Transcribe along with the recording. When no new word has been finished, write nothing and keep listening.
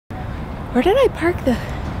Where did I park the...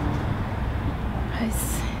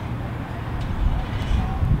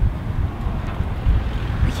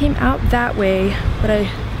 I came out that way, but I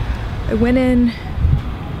went in...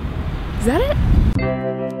 Is that it?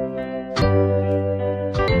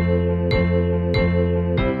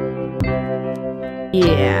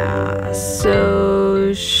 Yeah,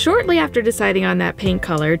 so shortly after deciding on that paint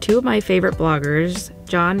color, two of my favorite bloggers,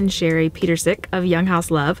 John and Sherry Petersick of Young House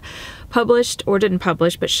Love, published, or didn't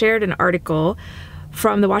publish, but shared an article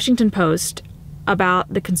from the Washington Post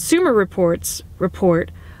about the Consumer Reports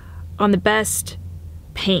report on the best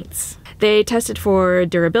paints. They tested for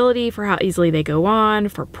durability, for how easily they go on,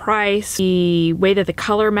 for price, the way that the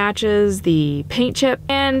color matches the paint chip.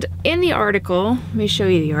 And in the article, let me show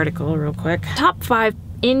you the article real quick. Top 5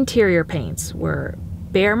 interior paints were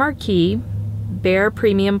Behr Marquee, Behr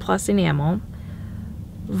Premium Plus Enamel,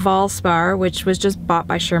 Valspar, which was just bought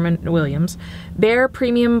by Sherwin-Williams, Behr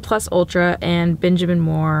Premium Plus Ultra, and Benjamin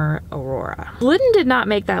Moore Aurora. Glidden did not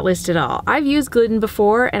make that list at all. I've used Glidden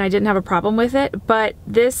before and I didn't have a problem with it, but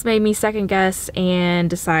this made me second guess and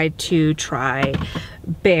decide to try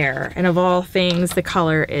Behr. And of all things, the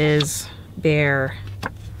color is Behr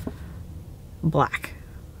Black.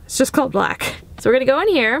 It's just called black. So we're gonna go in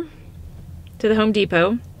here to the Home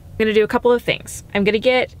Depot. I'm gonna do a couple of things. I'm gonna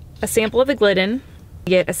get a sample of the Glidden,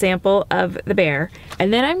 get a sample of the Behr,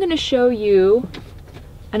 and then I'm going to show you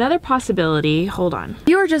another possibility. Hold on. If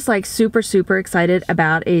you are just like super excited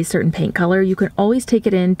about a certain paint color, you can always take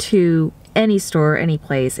it into any store, any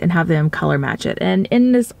place, and have them color match it. And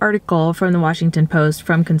in this article from the Washington Post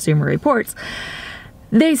from Consumer Reports,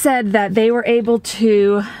 they said that they were able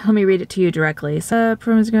to, let me read it to you directly. So,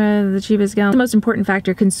 the cheapest gallon. The most important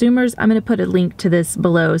factor, consumers, I'm going to put a link to this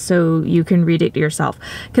below so you can read it yourself.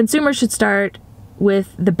 Consumers should start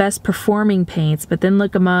with the best performing paints, but then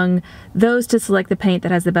look among those to select the paint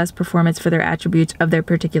that has the best performance for their attributes of their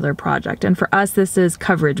particular project. And for us, this is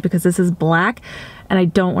coverage, because this is black and I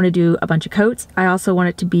don't want to do a bunch of coats. I also want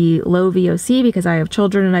it to be low VOC because I have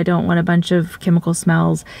children and I don't want a bunch of chemical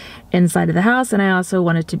smells inside of the house. And I also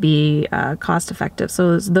want it to be cost effective.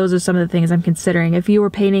 So those are some of the things I'm considering. If you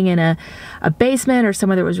were painting in a basement or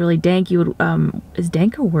somewhere that was really dank, you would, is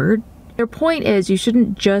dank a word? Their point is you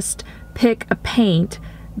shouldn't just pick a paint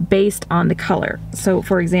based on the color. So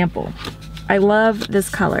for example, I love this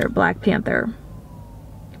color, Black Panther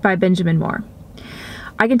by Benjamin Moore.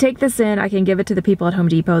 I can take this in, I can give it to the people at Home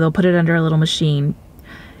Depot, they'll put it under a little machine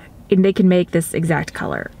and they can make this exact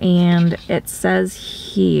color. And it says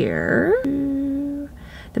here,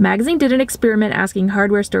 the magazine did an experiment asking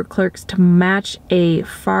hardware store clerks to match a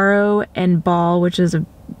faro and ball, which is a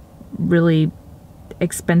really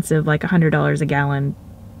expensive, like $100 a gallon,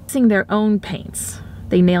 their own paints.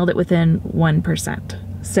 They nailed it within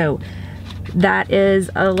 1%. So that is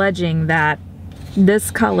alleging that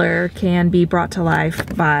this color can be brought to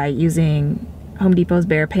life by using Home Depot's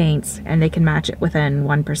Behr paints and they can match it within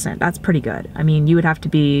 1%. That's pretty good. I mean, you would have to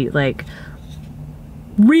be like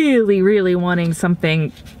really wanting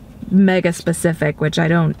something mega specific, which I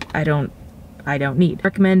don't need.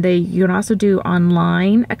 Recommend you can also do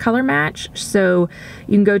online a color match. So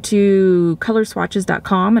you can go to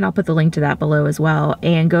colorswatches.com and I'll put the link to that below as well,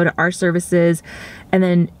 and go to our services and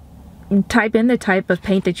then type in the type of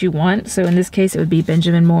paint that you want. So in this case it would be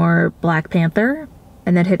Benjamin Moore Black Panther,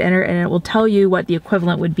 and then hit enter and it will tell you what the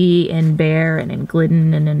equivalent would be in Behr and in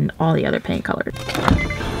Glidden and in all the other paint colors.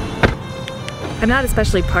 I'm not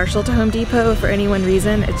especially partial to Home Depot for any one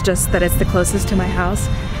reason. It's just that it's the closest to my house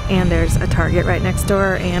and there's a Target right next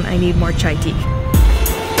door and I need more chai tea.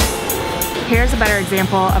 Here's a better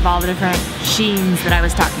example of all the different sheens that I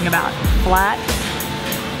was talking about. Flat.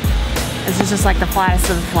 This is just like the flattest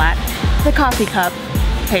of the flat. The coffee cup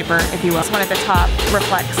paper, if you will. This one at the top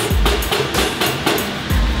reflects.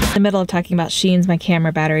 In the middle of talking about sheens, my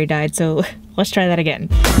camera battery died, so let's try that again.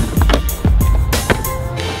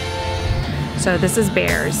 So this is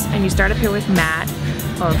Behr's, and you start up here with matte,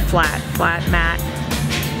 or flat matte,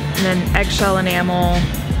 and then eggshell enamel,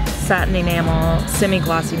 satin enamel,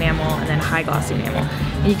 semi-glossy enamel, and then high glossy enamel.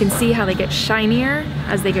 And you can see how they get shinier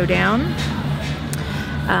as they go down.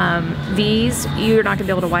 These, you're not gonna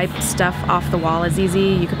be able to wipe stuff off the wall as easy.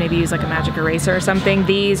 You could maybe use like a magic eraser or something.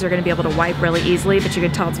 These are gonna be able to wipe really easily, but you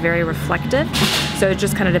can tell it's very reflective. So it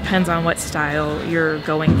just kind of depends on what style you're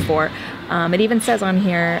going for. It even says on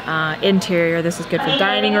here, interior, this is good for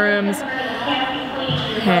dining rooms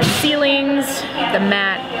and ceilings.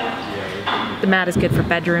 The matte is good for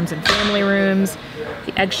bedrooms and family rooms.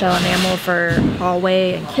 The eggshell enamel for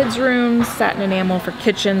hallway and kids' rooms. Satin enamel for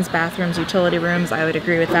kitchens, bathrooms, utility rooms. I would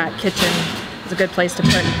agree with that. Kitchen is a good place to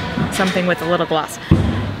put something with a little gloss.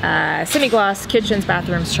 Semi-gloss, kitchens,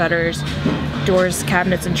 bathrooms, shutters, doors,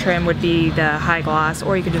 cabinets, and trim would be the high gloss,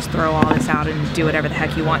 or you could just throw all this out and do whatever the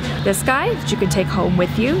heck you want. This guy that you can take home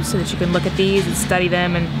with you so that you can look at these and study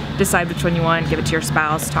them and decide which one you want, give it to your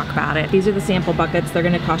spouse, talk about it. These are the sample buckets. They're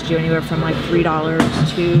gonna cost you anywhere from like $3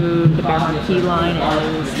 to the Behr Marquee line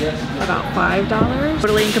is about $5.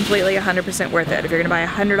 Totally and completely 100% worth it. If you're gonna buy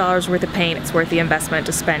 $100 worth of paint, it's worth the investment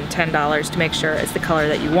to spend $10 to make sure it's the color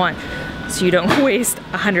that you want, so you don't waste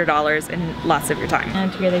 $100 and lots of your time.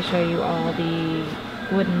 And here they show you all the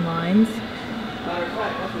wooden lines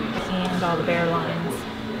and all the Behr lines.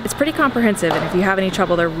 It's pretty comprehensive, and if you have any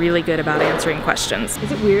trouble, they're really good about answering questions.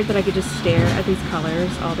 Is it weird that I could just stare at these colors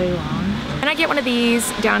all day long? And I get one of these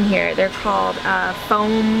down here. They're called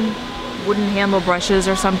foam wooden handle brushes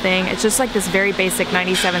or something. It's just like this very basic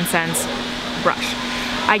 97 cents brush.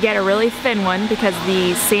 I get a really thin one because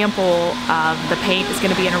the sample of the paint is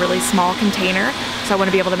going to be in a really small container, so I want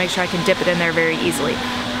to be able to make sure I can dip it in there very easily.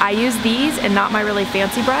 I use these and not my really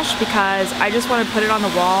fancy brush because I just want to put it on the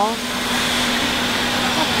wall.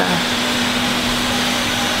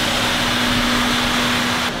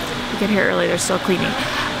 You can hear earlier, they're still cleaning.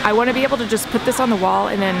 I want to be able to just put this on the wall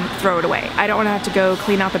and then throw it away. I don't want to have to go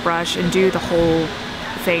clean out the brush and do the whole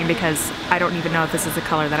thing because I don't even know if this is the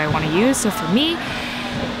color that I want to use. So for me,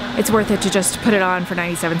 it's worth it to just put it on for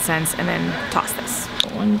 97 cents and then toss this.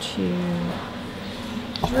 1, 2,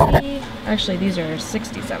 3. Actually, these are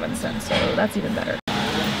 67 cents, so that's even better.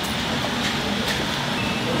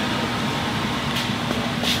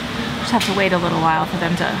 Just have to wait a little while for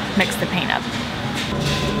them to mix the paint up.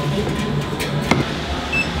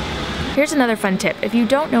 Here's another fun tip. If you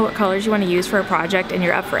don't know what colors you want to use for a project and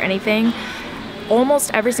you're up for anything,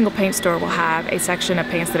 almost every single paint store will have a section of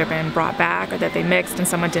paints that have been brought back or that they mixed and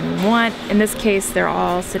someone didn't want. In this case, they're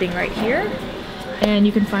all sitting right here. And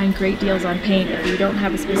you can find great deals on paint if you don't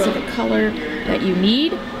have a specific color that you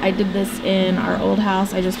need. I did this in our old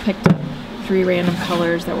house. I just picked up 3 random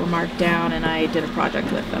colors that were marked down and I did a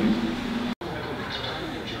project with them.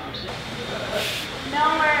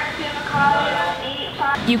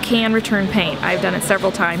 You can return paint. I've done it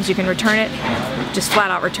several times. You can return it, just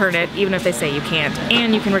flat out return it, even if they say you can't.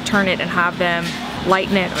 And you can return it and have them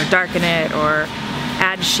lighten it or darken it or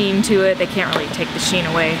add sheen to it. They can't really take the sheen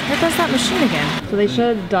away. There goes that machine again. So they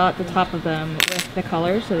should dot the top of them with the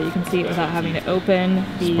color so that you can see it without having to open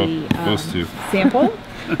the sample.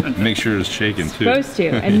 Make sure it's shaken too. Supposed to,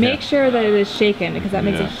 and make sure that it is shaken because that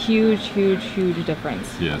makes a huge, huge, huge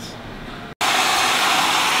difference. Yes.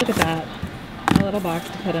 Look at that. A little box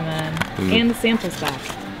to put them in. And the samples back.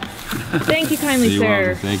 Thank you kindly,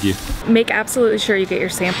 sir. Thank you. Make absolutely sure you get your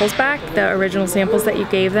samples back, the original samples that you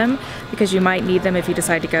gave them, because you might need them if you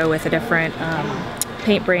decide to go with a different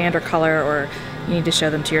paint brand or color, or you need to show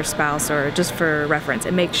them to your spouse or just for reference,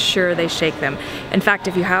 and make sure they shake them. In fact,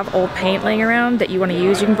 if you have old paint laying around that you want to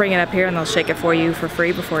use, you can bring it up here and they'll shake it for you for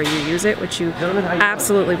free before you use it, which you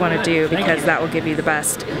absolutely want to do because that will give you the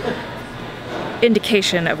best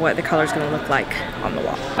indication of what the color is going to look like on the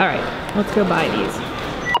wall. All right, let's go buy these.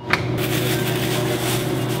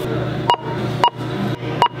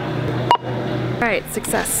 All right,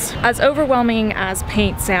 success. As overwhelming as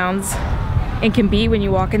paint sounds and can be when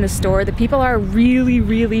you walk in the store, the people are really,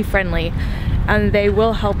 really friendly and they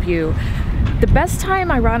will help you. The best time,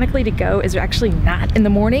 ironically, to go is actually not in the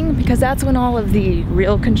morning because that's when all of the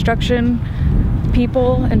real construction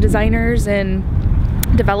people and designers and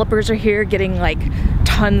developers are here getting like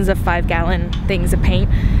tons of 5-gallon things of paint.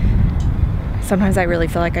 Sometimes I really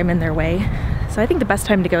feel like I'm in their way. So I think the best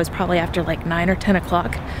time to go is probably after like 9 or 10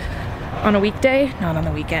 o'clock on a weekday, not on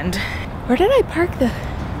the weekend. Where did I park the...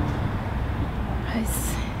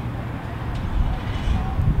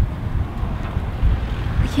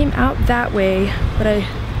 I came out that way, but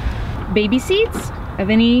baby seats of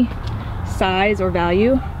any size or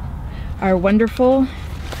value are wonderful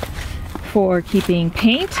for keeping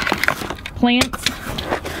paint, plants,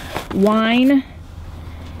 wine,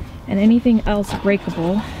 and anything else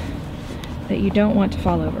breakable that you don't want to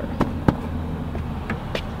fall over.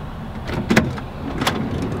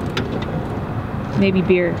 Maybe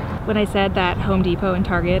beer. When I said that Home Depot and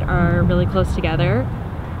Target are really close together,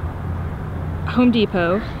 Home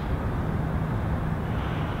Depot,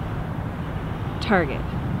 Target.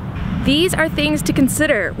 These are things to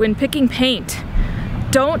consider when picking paint.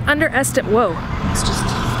 Don't underestimate, whoa, let's just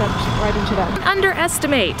step right into that.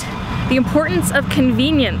 Underestimate the importance of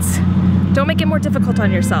convenience. Don't make it more difficult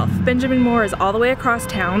on yourself. Benjamin Moore is all the way across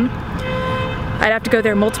town. I'd have to go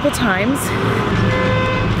there multiple times.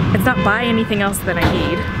 It's not buy anything else that I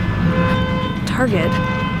need. Target,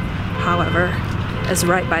 however, is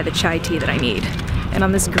right by the chai tea that I need. And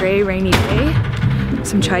on this gray, rainy day,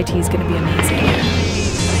 some chai tea is gonna be amazing.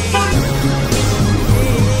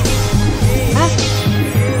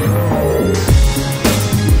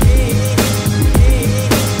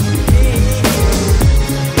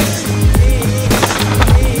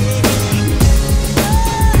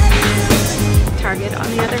 Target, on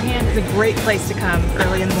the other hand, is a great place to come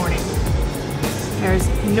early in the morning. There's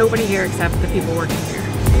nobody here except the people working here.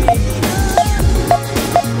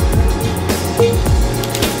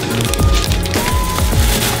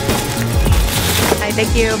 Hi,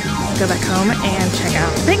 thank you. Go back home and check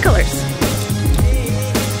out the paint colors.